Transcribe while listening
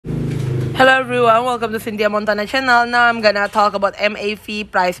Hello everyone, welcome to Cynthia Montana channel. Now I'm gonna talk about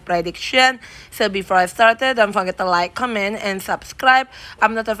MAV price prediction. So before I started, don't forget to like, comment, and subscribe.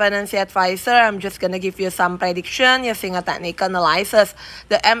 I'm not a financial advisor. I'm just gonna give you some prediction using a technical analysis.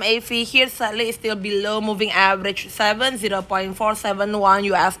 The MAV here slightly is still below moving average 0.471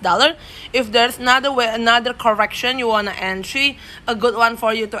 US dollar. If there's another correction you wanna entry, a good one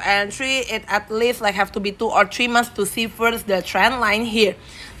for you to entry, it at least like have to be 2 or 3 months to see first the trend line here.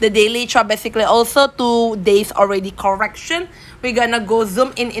 The daily chart basically also 2 days already correction. We're gonna go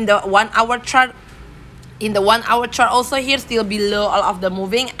zoom in the 1 hour chart. In the 1 hour chart also here still below all of the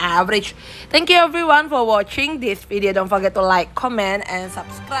moving average. Thank you everyone for watching this video. Don't forget to like, comment, and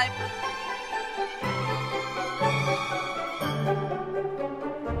subscribe.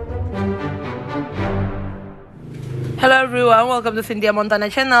 Hello everyone, welcome to Cynthia Montana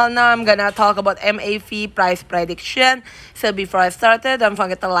channel. Now I'm gonna talk about MAV price prediction. So before I started, don't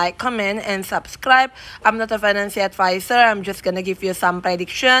forget to like, comment, and subscribe. I'm not a financial advisor. I'm just gonna give you some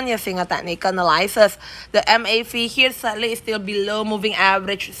prediction using a technical analysis. The MAV here slightly is still below moving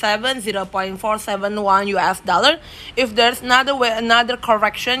average 0.471 US dollar. If there's another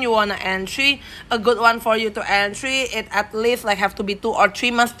correction you wanna entry, a good one for you to entry, it at least like have to be 2 or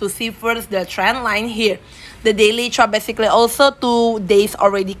 3 months to see first the trend line here. The daily chart basically also 2 days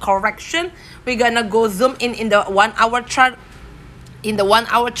already correction. We're gonna go zoom in the 1 hour chart. In the 1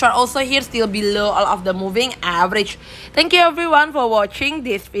 hour chart also here still below all of the moving average. Thank you everyone for watching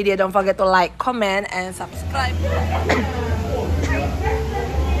this video. Don't forget to like, comment, and subscribe. Hello everyone,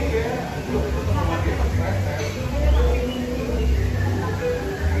 welcome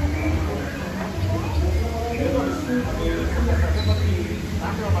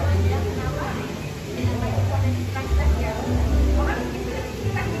Cynthia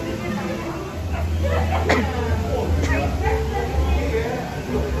Montana channel. Now I'm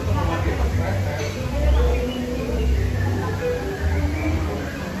gonna talk about MAV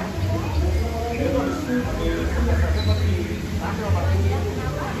price prediction. So before I started, don't forget to like, comment, and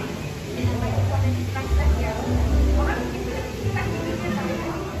subscribe. I'm not a financial advisor.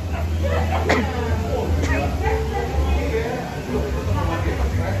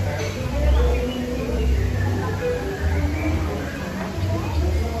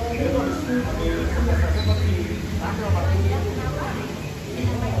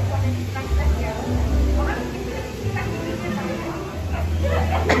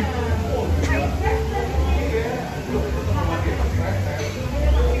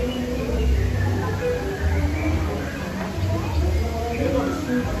 just gonna give you some prediction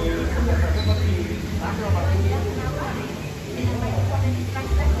using a technical analysis. The MAV here slightly is still below moving average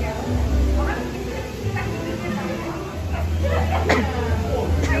 0.471 US dollar. If there's another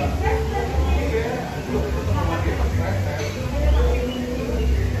correction you wanna entry, a good one for you to entry, it at least like have to be 2 or 3 months to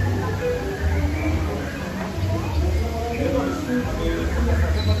see first the trend line here. The daily chart basically also 2 days already correction. We're gonna go zoom in the 1 hour chart. In the 1 hour chart also here still below all of the moving average. Thank you everyone for watching this video. Don't forget to like, comment, and subscribe. Hello everyone, welcome to Cynthia Montana channel. Now I'm gonna talk about MAV price prediction. So before I started, don't forget to like, comment, and subscribe. I'm not a financial advisor. I'm just gonna give you some prediction using a technical analysis. The MAV here slightly is still below moving average 0.471 US dollar. If there's another correction you wanna entry, a good one for you to entry, it at least like have to be 2 or 3 months to see first the trend line here. The daily chart basically also 2 days already correction. We're gonna go zoom in the 1 hour chart. In the 1 hour chart also here still below all of the moving average. Thank you everyone for watching this video. Don't forget to like, comment, and subscribe. Hello everyone, welcome to Cynthia Montana channel. Now I'm gonna talk about MAV price prediction. So before I started, don't forget to like, comment, and subscribe. I'm not a financial advisor. I'm just gonna give you some prediction using a technical analysis. The MAV here slightly is still below moving average 0.471 US dollar. If there's another correction you wanna entry, a good one for you to entry, it at least like have to be 2 or 3 months to see first the trend line here. The daily chart basically also 2 days already correction. We're gonna go zoom in the 1 hour chart. In the 1 hour chart also here still below all of the moving average. Thank you everyone for watching this video. Don't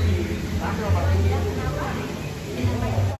forget to like, comment, and subscribe.